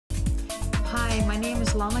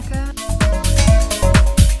is Lonneke.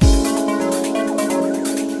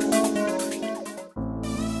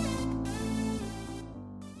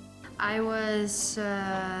 I was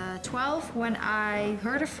 12 when I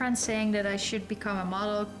heard a friend saying that I should become a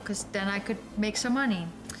model because then I could make some money.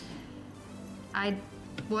 I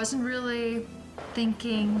wasn't really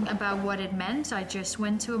thinking about what it meant. I just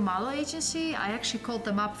went to a model agency. I actually called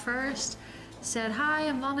them up first, said, "Hi,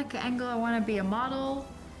 I'm Lonneke Engel, I want to be a model.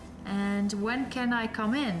 And when can I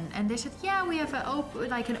come in?" And they said, "Yeah, we have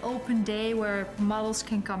an open day where models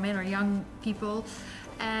can come in, or young people,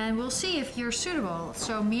 and we'll see if you're suitable."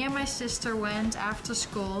 So me and my sister went after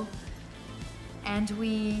school, and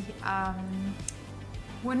we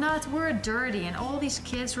were dirty, and all these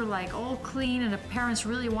kids were like all clean, and the parents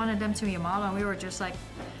really wanted them to be a model, and we were just like,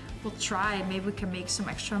 we'll try, maybe we can make some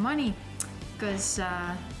extra money. Because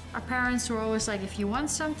our parents were always like, if you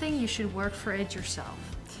want something, you should work for it yourself.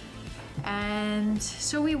 And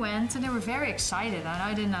so we went, and they were very excited, and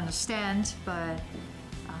I didn't understand, but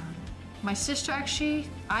my sister actually,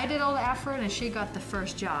 I did all the effort and she got the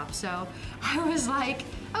first job. So I was like,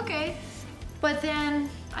 okay. But then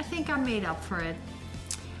I think I made up for it.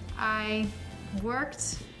 I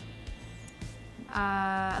worked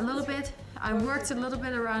a little bit. I worked a little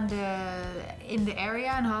bit around in the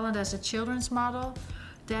area in Holland as a children's model.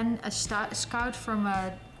 Then a scout from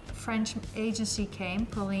a French agency came,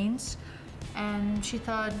 Pauline's, and she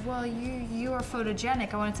thought, well, you are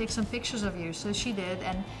photogenic. I want to take some pictures of you. So she did,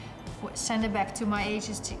 and sent it back to my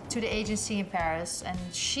agency, to the agency in Paris. And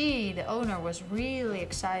she, the owner, was really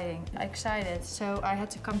excited. So I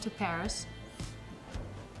had to come to Paris.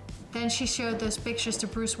 Then she showed those pictures to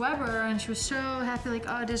Bruce Weber, and she was so happy, like,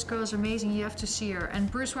 oh, this girl's amazing, you have to see her.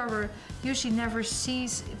 And Bruce Weber usually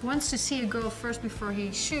wants to see a girl first before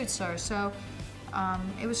he shoots her. So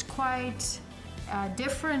it was quite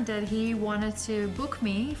different that he wanted to book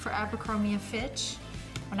me for Abercrombie & Fitch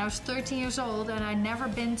when I was 13 years old, and I'd never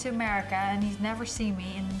been to America, and he's never seen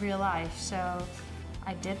me in real life. So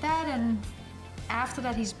I did that, and after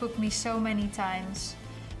that he's booked me so many times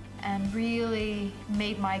and really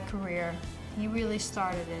made my career. He really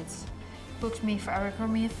started it. Booked me for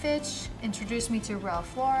Abercrombie & Fitch, introduced me to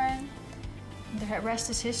Ralph Lauren. The rest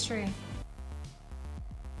is history.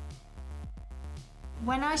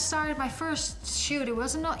 When I started my first shoot, it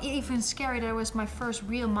wasn't not even scary that it was my first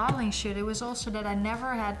real modeling shoot. It was also that I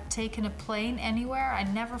never had taken a plane anywhere.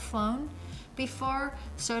 I'd never flown before.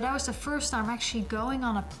 So that was the first time actually going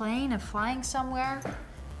on a plane and flying somewhere.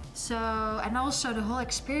 So, and also the whole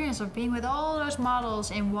experience of being with all those models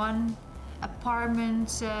in one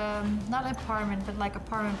apartment, not apartment, but like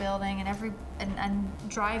apartment building, and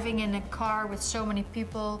driving in a car with so many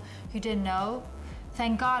people you didn't know.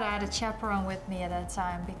 Thank God I had a chaperone with me at that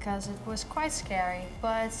time, because it was quite scary.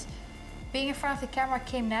 But being in front of the camera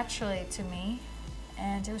came naturally to me,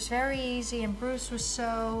 and it was very easy, and Bruce was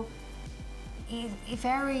so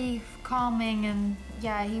very calming, and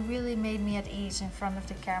yeah, he really made me at ease in front of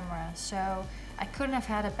the camera. So I couldn't have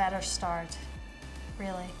had a better start,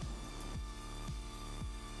 really.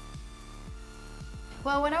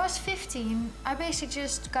 Well, when I was 15, I basically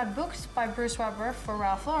just got booked by Bruce Weber for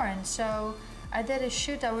Ralph Lauren. So I did a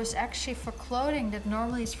shoot that was actually for clothing that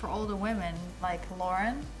normally is for older women, like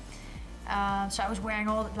Lauren. So I was wearing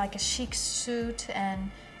like a chic suit, and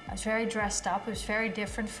I was very dressed up. It was very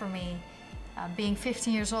different for me, being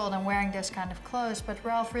 15 years old and wearing those kind of clothes. But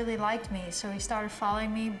Ralph really liked me, so he started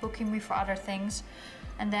following me, booking me for other things.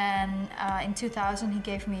 And then in 2000, he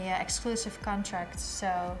gave me an exclusive contract.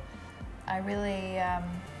 So I really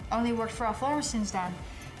only worked for Ralph Lauren since then.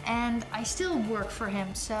 And I still work for him,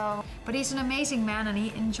 but he's an amazing man, and he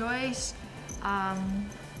enjoys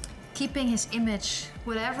keeping his image.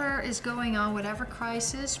 Whatever is going on, whatever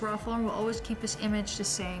crisis, Ralph Lauren will always keep his image the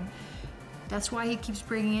same. That's why he keeps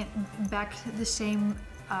bringing it back the same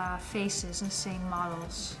faces and same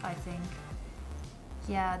models, I think.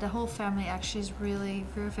 Yeah, the whole family actually is really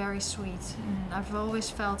very sweet, and I've always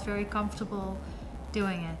felt very comfortable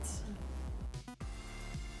doing it.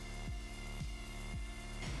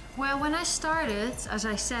 Well, when I started, as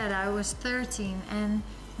I said, I was 13, and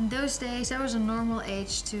in those days that was a normal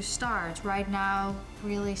age to start. Right now,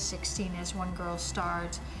 really 16 is when girls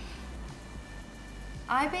start.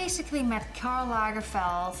 I basically met Karl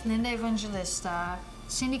Lagerfeld, Linda Evangelista,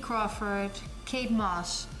 Cindy Crawford, Kate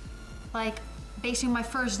Moss, like basically my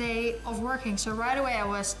first day of working. So right away I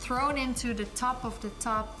was thrown into the top of the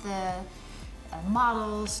top, the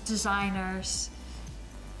models, designers.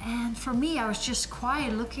 And for me, I was just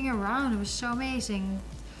quiet, looking around. It was so amazing.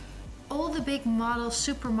 all the big models,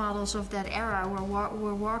 supermodels of that era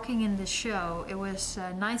were walking in the show. It was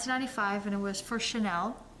 1995 and it was for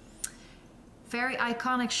Chanel. Very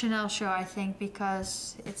iconic Chanel show, I think,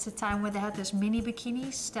 because it's the time where they had those mini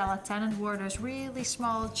bikinis. Stella Tennant wore those really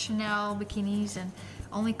small Chanel bikinis and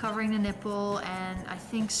only covering the nipple. And I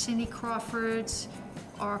think Cindy Crawford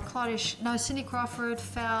Cindy Crawford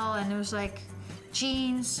fell, and it was like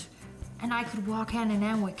jeans. And I could walk hand in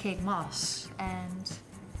hand with Kate Moss. And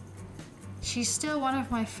she's still one of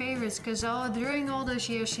my favorites because during all those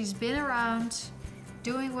years she's been around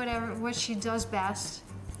doing what she does best.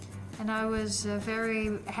 And I was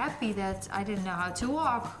very happy that I didn't know how to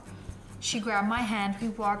walk. She grabbed my hand, we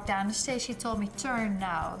walked down the stage, she told me, turn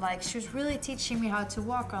now. Like, she was really teaching me how to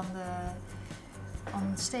walk on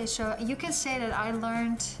the stage. So you can say that I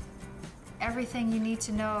learned everything you need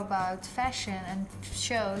to know about fashion and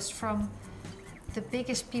shows from the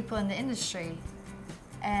biggest people in the industry.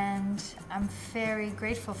 And I'm very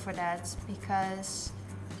grateful for that because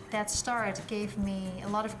that start gave me a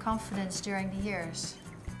lot of confidence during the years.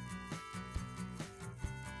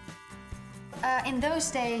 In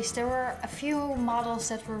those days, there were a few models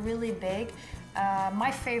that were really big.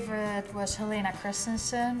 My favorite was Helena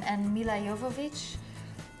Christensen and Mila Jovovich.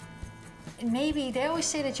 Maybe they always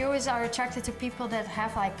say that you always are attracted to people that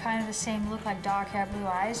have like kind of the same look, like dark hair, blue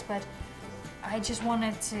eyes, but I just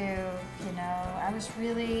wanted to, you know, I was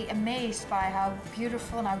really amazed by how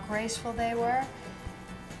beautiful and how graceful they were.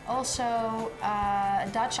 Also, a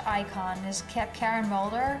Dutch icon is Karen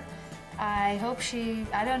Mulder. I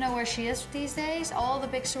don't know where she is these days. All the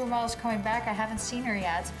big supermodels coming back, I haven't seen her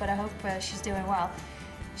yet, but I hope she's doing well.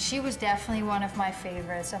 She was definitely one of my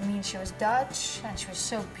favorites. I mean, she was Dutch and she was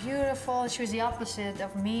so beautiful. She was the opposite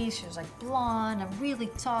of me. She was like blonde and really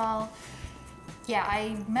tall. Yeah,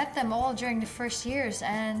 I met them all during the first years,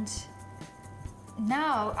 and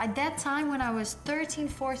now, at that time when I was 13,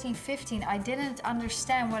 14, 15, I didn't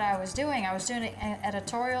understand what I was doing. I was doing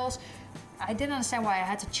editorials. I didn't understand why I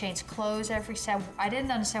had to change clothes every step. I didn't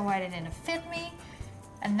understand why it didn't fit me.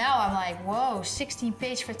 And now I'm like, whoa,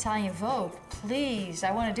 16-page for Italian Vogue, please,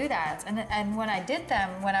 I want to do that. And when I did them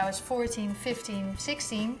when I was 14, 15,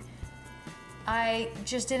 16, I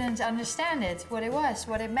just didn't understand it, what it was,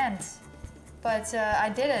 what it meant. But I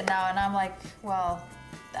did it now, and I'm like, well,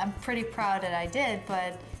 I'm pretty proud that I did,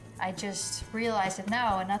 but I just realized it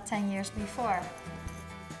now and not 10 years before.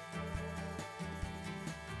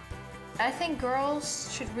 I think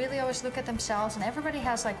girls should really always look at themselves, and everybody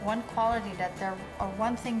has like one quality or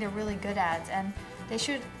one thing they're really good at, and they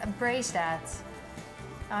should embrace that.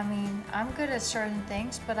 I mean, I'm good at certain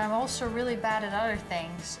things, but I'm also really bad at other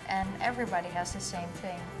things, and everybody has the same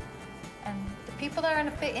thing. And the people that are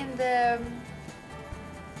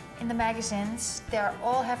in the magazines, they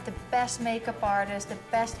all have the best makeup artist, the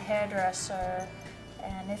best hairdresser,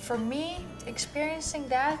 and for me, experiencing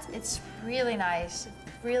that, it's really nice.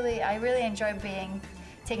 I really enjoy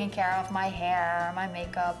taking care of my hair, my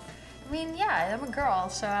makeup. I mean, yeah, I'm a girl,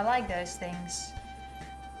 so I like those things.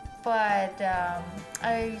 But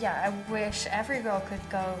I wish every girl could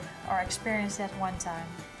go or experience that one time,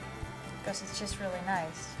 because it's just really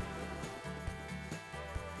nice.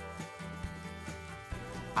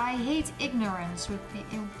 I hate ignorance with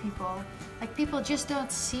people. Like, people just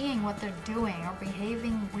don't seeing what they're doing or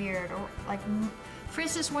behaving weird, or like, for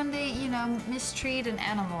instance, when they, you know, mistreat an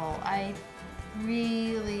animal. I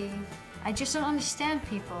just don't understand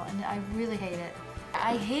people, and I really hate it.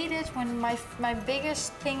 I hate it when my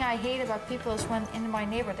biggest thing I hate about people is when in my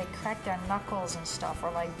neighborhood they crack their knuckles and stuff,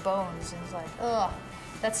 or like bones, and it's like, ugh.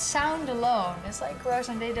 That sound alone is like gross,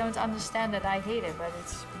 and they don't understand that I hate it, but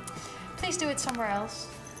it's, please do it somewhere else.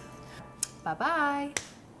 Bye-bye.